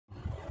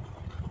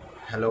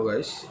Hello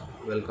guys,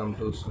 welcome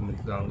to Sumit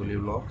Ganguly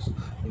Vlogs.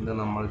 ഇന്ന്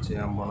നമ്മൾ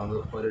ചെയ്യാൻ പോണത്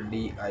ഒരു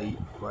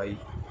DIY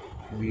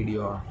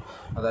വീഡിയോ ആണ്.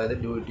 അതായത്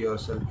do it your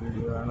self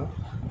video ആണ്.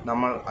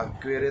 നമ്മൾ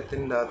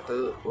അക്വേറിയത്തിൻ്റെ അകത്ത്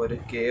ഒരു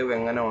കേവ്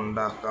എങ്ങനെ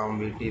ഉണ്ടാക്കാം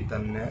വീട്ടിൽ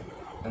തന്നെ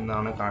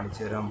എന്നാണ്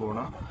കാണിച്ചു തരാൻ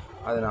പോണത്.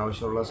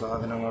 അതിനാവശ്യമുള്ള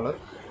സാധനങ്ങൾ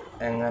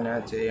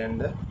എങ്ങനെയാണ്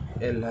ചെയ്യേണ്ടത്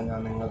എല്ലാം ഞാൻ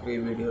നിങ്ങൾക്ക്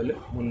ഈ വീഡിയോയിൽ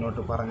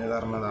മുന്നോട്ട് പറഞ്ഞു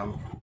തരുന്നതാണ്.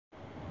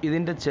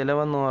 ഇതിൻ്റെ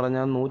ചിലവെന്ന്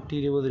പറഞ്ഞാൽ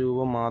 120 രൂപ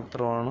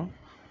മാത്രമാണ്.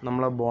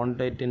 നമ്മളെ ബോൺ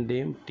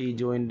ടൈറ്റിൻ്റെയും ടീ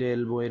ജോയിൻ്റെ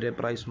എൽബോയുടെ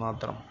പ്രൈസ്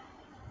മാത്രം.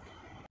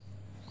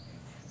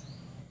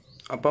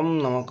 അപ്പം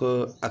നമുക്ക്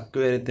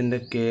അക്വേറിയത്തിൻ്റെ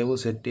കേവ്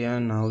സെറ്റ്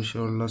ചെയ്യാൻ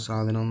ആവശ്യമുള്ള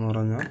സാധനം എന്ന്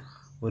പറഞ്ഞാൽ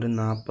ഒരു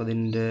 40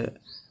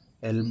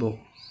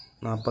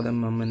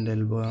 mm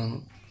എൽബോ ആണ്.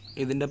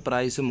 ഇതിൻ്റെ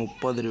പ്രൈസ്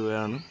 30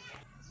 രൂപയാണ്.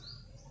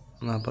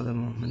 40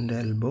 mm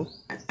എൽബോ,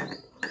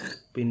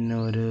 പിന്നെ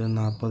ഒരു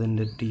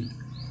 40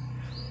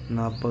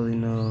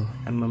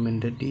 mm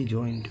ടീ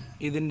ജോയിൻറ്റ്.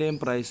 ഇതിൻ്റെയും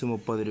പ്രൈസ്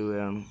 30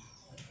 രൂപയാണ്.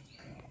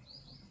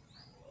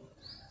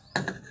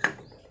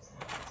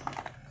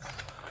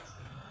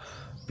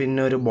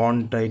 പിന്നെ ഒരു bone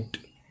tight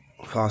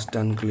fast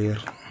and clear,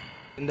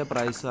 ഇതിൻ്റെ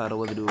പ്രൈസ്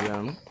 60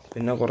 രൂപയാണ്.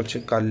 പിന്നെ കുറച്ച്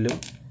കല്ലും,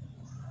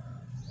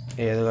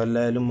 ഏത്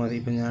കല്ലായാലും മതി.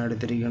 ഇപ്പം ഞാൻ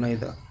എടുത്തിരിക്കണ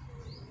ഇതാ.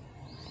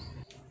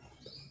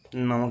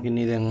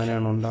 നമുക്കിനി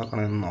ഇതെങ്ങനെയാണ്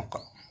ഉണ്ടാക്കണമെന്ന്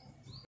നോക്കാം.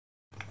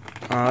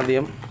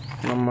 ആദ്യം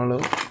നമ്മൾ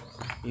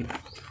ഈ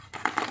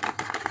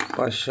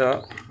പശ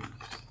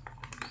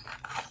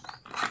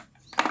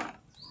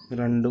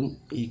രണ്ടും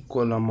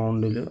ഈക്വൽ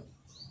എമൗണ്ടിൽ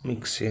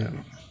മിക്സ്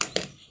ചെയ്യണം.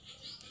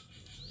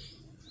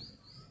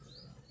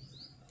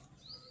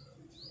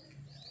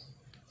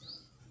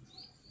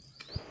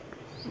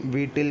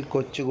 വീട്ടിൽ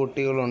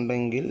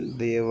കൊച്ചുകുട്ടികളുണ്ടെങ്കിൽ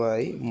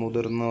ദയവായി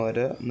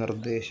മുതിർന്നവരെ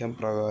നിർദ്ദേശം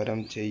പ്രകാരം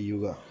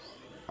ചെയ്യുക,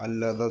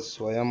 അല്ലാതെ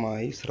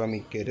സ്വയമായി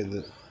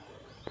ശ്രമിക്കരുത്.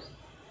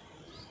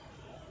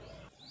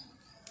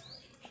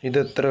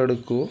 ഇതെത്ര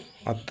എടുക്കുമോ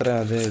അത്ര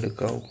അതേ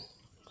എടുക്കാവൂ.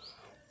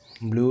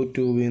 ബ്ലൂ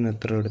ട്യൂബിൽ നിന്ന്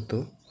എത്ര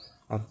എടുത്തോ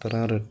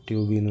അത്ര റെഡ്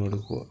ട്യൂബിൽ നിന്ന്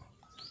എടുക്കുക.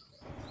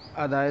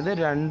 അതായത്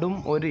രണ്ടും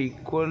ഒരു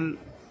ഈക്വൽ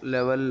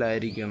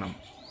ലെവലിലായിരിക്കണം,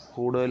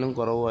 കൂടുതലും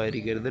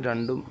കുറവായിരിക്കരുത്,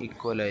 രണ്ടും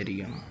ഈക്വൽ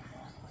ആയിരിക്കണം.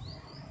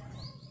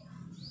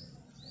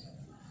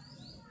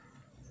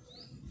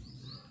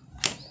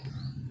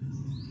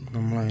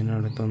 നമ്മൾ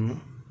അതിനടുത്തൊന്ന്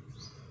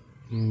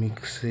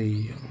മിക്സ്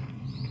ചെയ്യുക.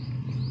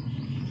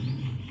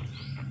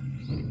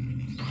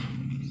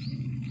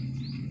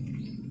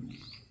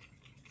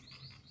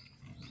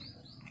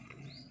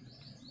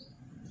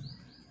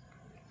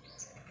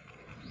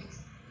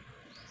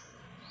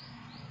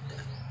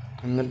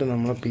 എന്നിട്ട്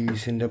നമ്മൾ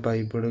PVCൻ്റെ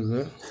പൈപ്പ്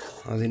എടുക്കുക.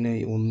 അതിനെ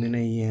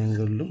ഒന്നിനെ ഈ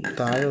ആംഗിളിലും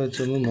താഴെ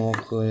വെച്ചൊന്ന്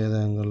നോക്കുക ഏത്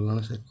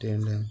ആംഗിളിലാണ് സെറ്റ്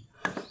ചെയ്യേണ്ടത്.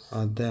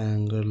 അതേ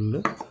ആംഗിളിൽ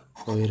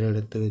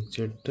ഒയിരെടുത്ത്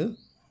വെച്ചിട്ട്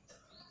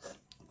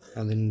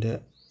അതിൻ്റെ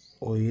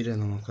ഒയിര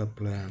നമുക്ക്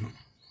അപ്ലൈ ചെയ്യണം.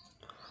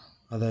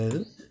 അതായത്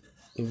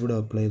ഇവിടെ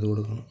അപ്ലൈ ചെയ്ത്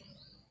കൊടുക്കണം.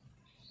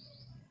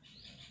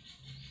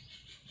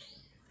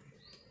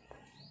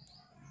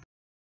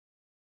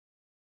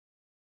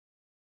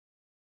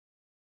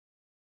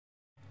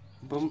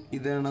 അപ്പം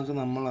ഇത് കണക്ക്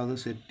നമ്മൾ അത്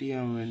സെറ്റ്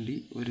ചെയ്യാൻ വേണ്ടി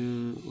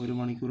ഒരു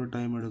മണിക്കൂർ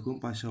ടൈം എടുക്കും.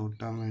 പശ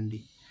ഒട്ടാൻ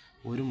വേണ്ടി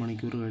 1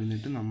 മണിക്കൂർ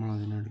കഴിഞ്ഞിട്ട് നമ്മൾ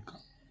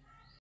അതിനെടുക്കാം.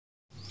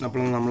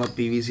 അപ്പോൾ നമ്മൾ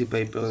PVC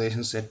പൈപ്പ്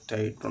ഏകദേശം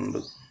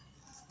സെറ്റായിട്ടുണ്ട്.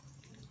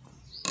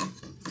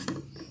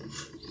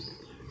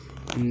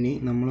 ഇനി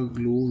നമ്മൾ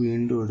ഗ്ലൂ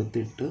വീണ്ടും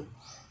എടുത്തിട്ട്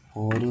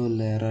ഓരോ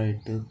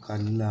ലെയറായിട്ട്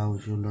കല്ല്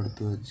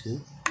ആവശ്യമുള്ളിടത്ത് വെച്ച്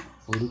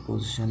ഒരു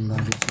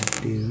പൊസിഷനിലാക്കി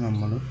സെറ്റ് ചെയ്ത്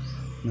നമ്മൾ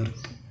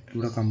നിർത്തും.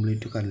 ഇവിടെ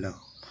കംപ്ലീറ്റ്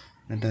കല്ലാക്കും.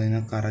 എന്നിട്ട്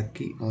അതിനെ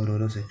കറക്കി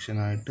ഓരോരോ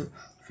സെക്ഷനായിട്ട്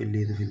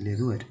ഫില്ല്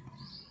ചെയ്ത് വരും.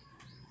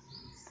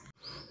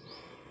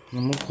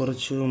 നമ്മൾ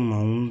കുറച്ച്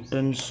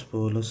മൗണ്ടൻസ്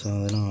പോലെ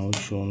സാധനം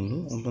ആവശ്യമുണ്ട്.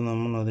 അപ്പോൾ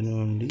നമ്മൾ അതിനു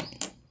വേണ്ടി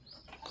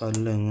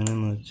കല്ല്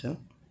എങ്ങനെയെന്ന് വെച്ചാൽ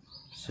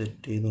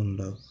സെറ്റ് ചെയ്ത്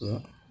ഉണ്ടാക്കുക.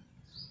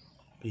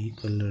 ഈ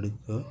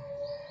കല്ലെടുക്കുക,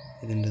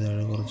 ഇതിൻ്റെ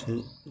താഴെ കുറച്ച്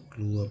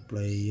ഗ്ലൂ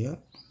അപ്ലൈ ചെയ്യുക,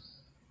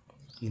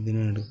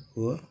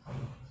 ഇതിനെടുക്കുക,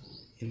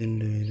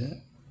 ഇതിൻ്റെ മേലെ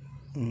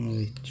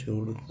വെച്ച്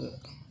കൊടുക്കുക.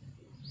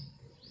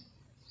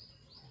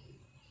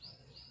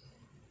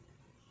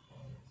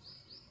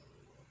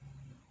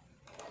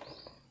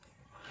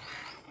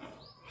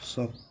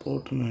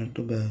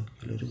 സപ്പോർട്ടിനായിട്ട്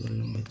ബാക്കിലൊരു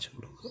കല്ലും വെച്ച്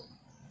കൊടുക്കുക.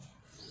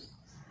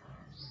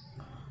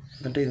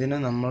 എന്നിട്ട് ഇതിനെ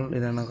നമ്മൾ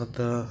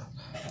ഇതിനകത്ത്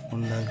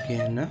ഉണ്ടാക്കി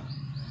തന്നെ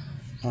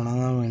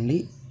ഉണങ്ങാൻ വേണ്ടി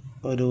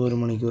ഒരു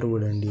മണിക്കൂർ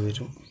വിടേണ്ടി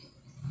വരും.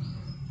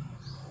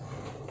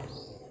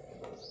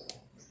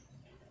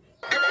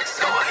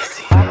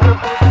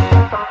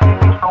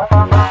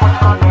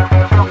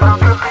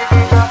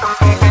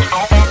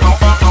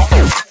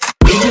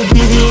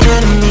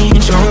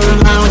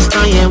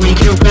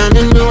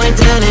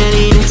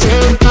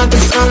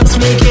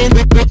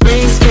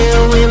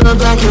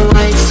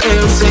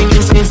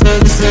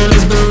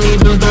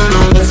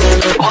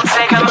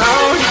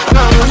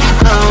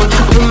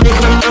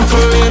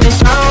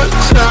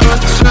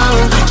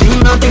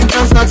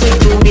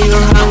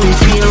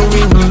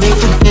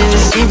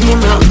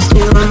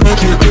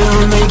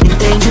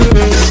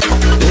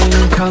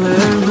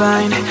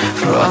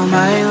 For all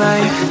my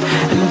life,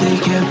 and they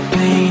kept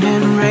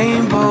painting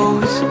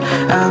rainbows.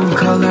 I'm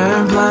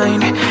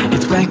colorblind,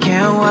 it's black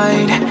and and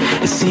white,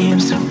 it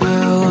seems it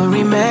will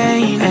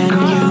remain. And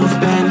you've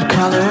been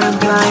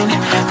colorblind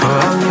for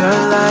all your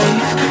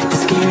life, too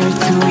scared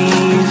to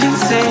even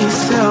say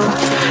so.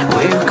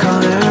 We're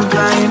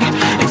colorblind,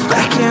 it's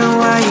black and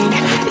white,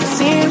 it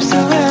seems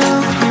it will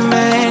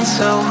remain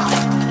so.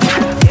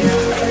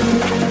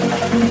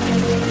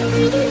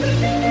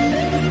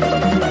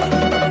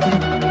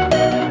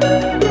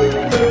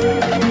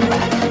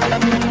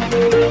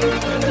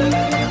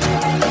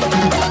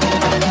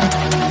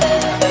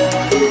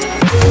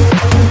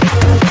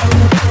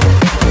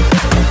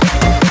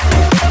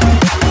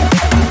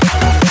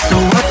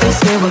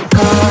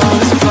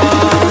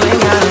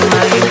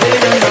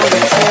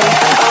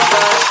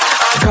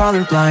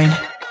 Colorblind,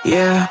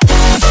 yeah.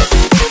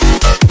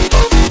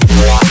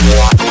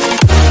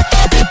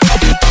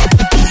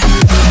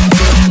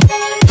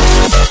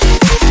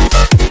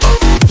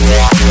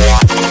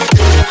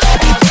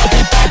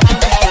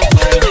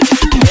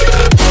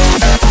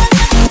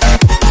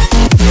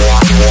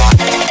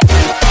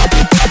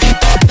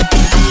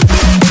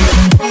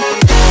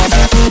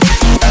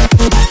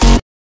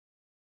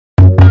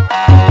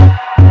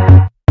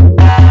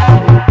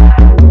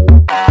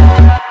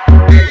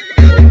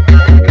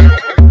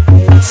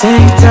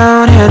 Sink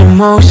down and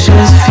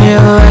emotions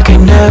feel like I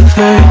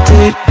never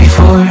did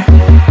before.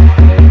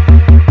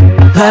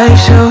 Live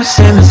shows,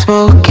 same and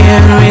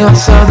spoken, real, I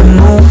saw the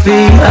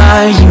movie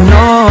I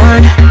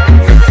ignored.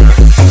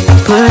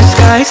 Blue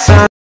skies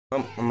on.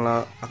 നമ്മൾ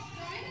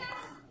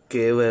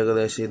cave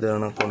ഏകദേശം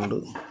ഇതാണ് കൊണ്ട്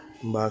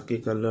ബാക്കി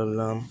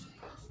കല്ലെല്ലാം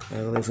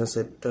ഏകദേശം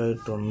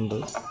സെറ്റായിട്ടുണ്ട്.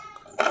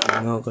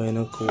 നമുക്ക്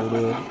അതിനെ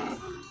കൂടുതൽ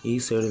ഈ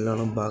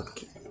സൈഡിലാണ്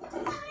ബാക്കി.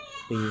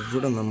 അപ്പോൾ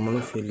ഇവിടെ നമ്മൾ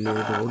ഫില്ല്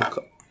ചെയ്ത്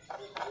കൊടുക്കാം.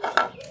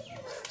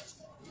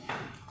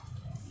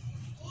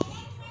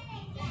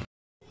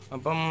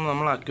 അപ്പം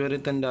നമ്മൾ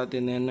അക്വേറിയത്തിൻ്റെ അകത്ത്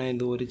നിന്ന് തന്നെ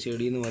ഇത് ഒരു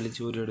ചെടിയിൽ നിന്ന്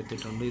വലിച്ചൂരി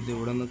എടുത്തിട്ടുണ്ട്. ഇത്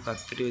ഇവിടെ നിന്ന്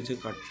കത്തിരി വെച്ച്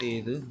കട്ട്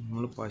ചെയ്ത്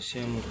നമ്മൾ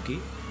പശ മുക്കി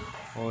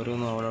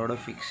ഓരോന്നും അവിടെ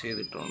ഫിക്സ്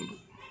ചെയ്തിട്ടുണ്ട്.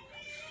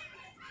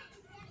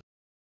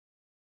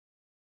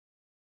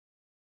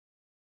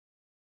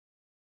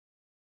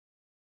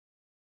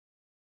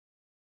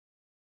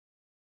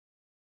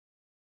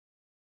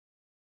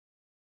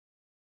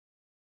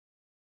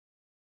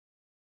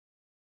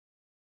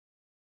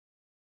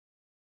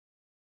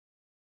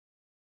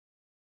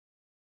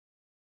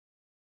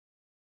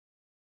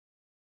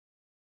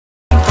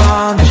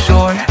 On the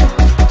shore,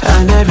 I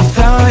never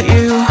thought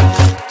you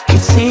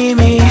could see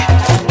me,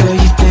 but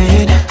you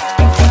did.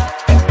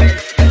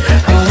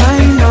 All I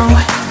know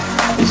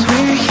is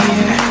we're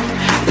here,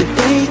 that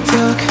they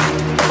took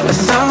us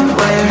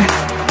somewhere.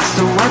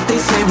 So what they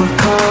say we're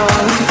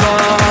called,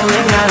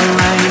 falling out of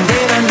line.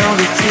 They don't know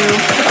the two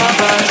of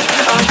us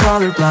are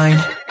colorblind,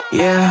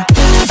 yeah.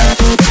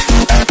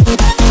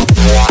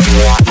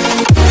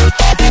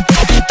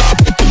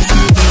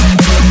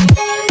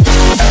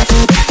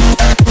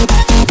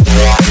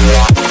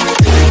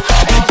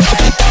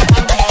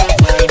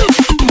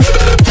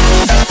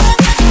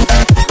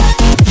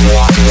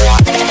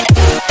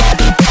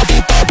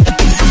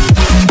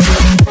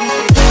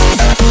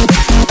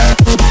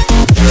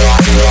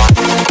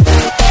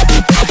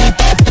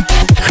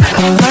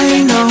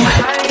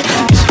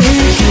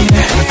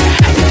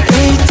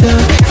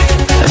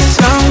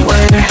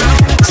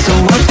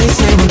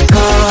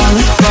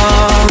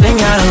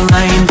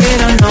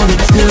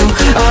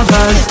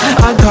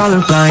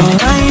 Colorblind. All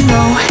I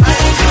know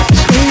is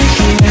we're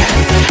here,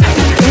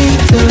 that they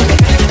took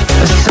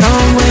us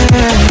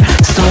somewhere.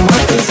 So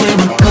what they say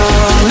we're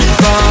calling,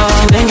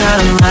 falling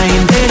out of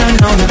line. They don't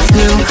know the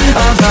two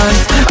of us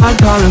are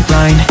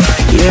colorblind,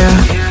 yeah.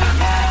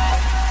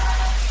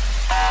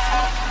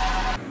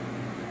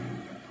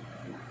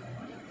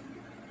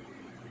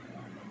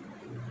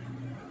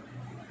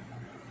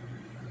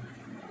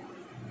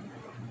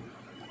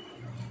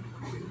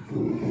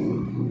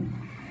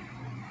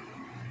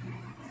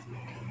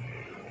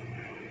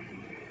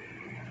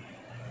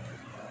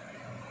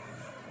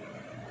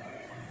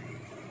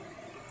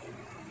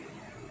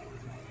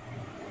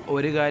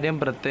 ഒരു കാര്യം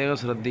പ്രത്യേകം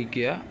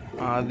ശ്രദ്ധിക്കുക.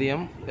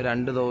 ആദ്യം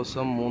 2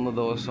 ദിവസം 3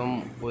 ദിവസം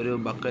ഒരു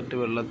bucket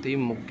വെള്ളത്തിൽ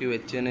മുക്കി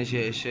വെച്ചതിന്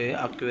ശേഷമേ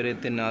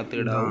അക്വേറിയത്തിനകത്ത്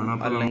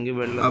ഇടാവും. അല്ലെങ്കിൽ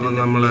വെള്ളത്തിൽ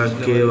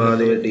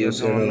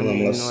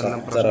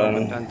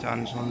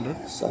ചാൻസ് ഉണ്ട്.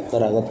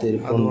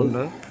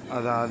 അതുകൊണ്ട്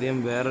അതാദ്യം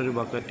വേറൊരു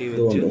ബക്കറ്റിൽ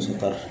വെച്ച്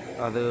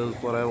അത്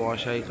കുറേ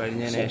വാഷായി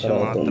കഴിഞ്ഞതിന് ശേഷം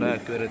മാത്രമേ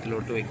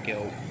അക്വേറിയത്തിലോട്ട്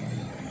വെക്കാവൂ.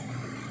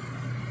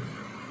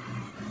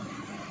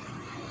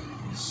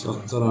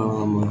 സക്കറാണ്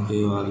നമ്മൾ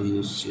ആദ്യം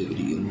യൂസ്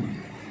ചെയ്തിരിക്കുന്നത്.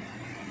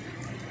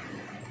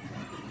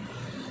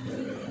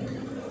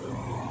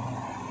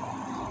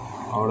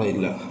 അവിടെ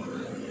ഇല്ല,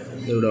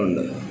 ഇവിടെ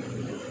ഉണ്ട്.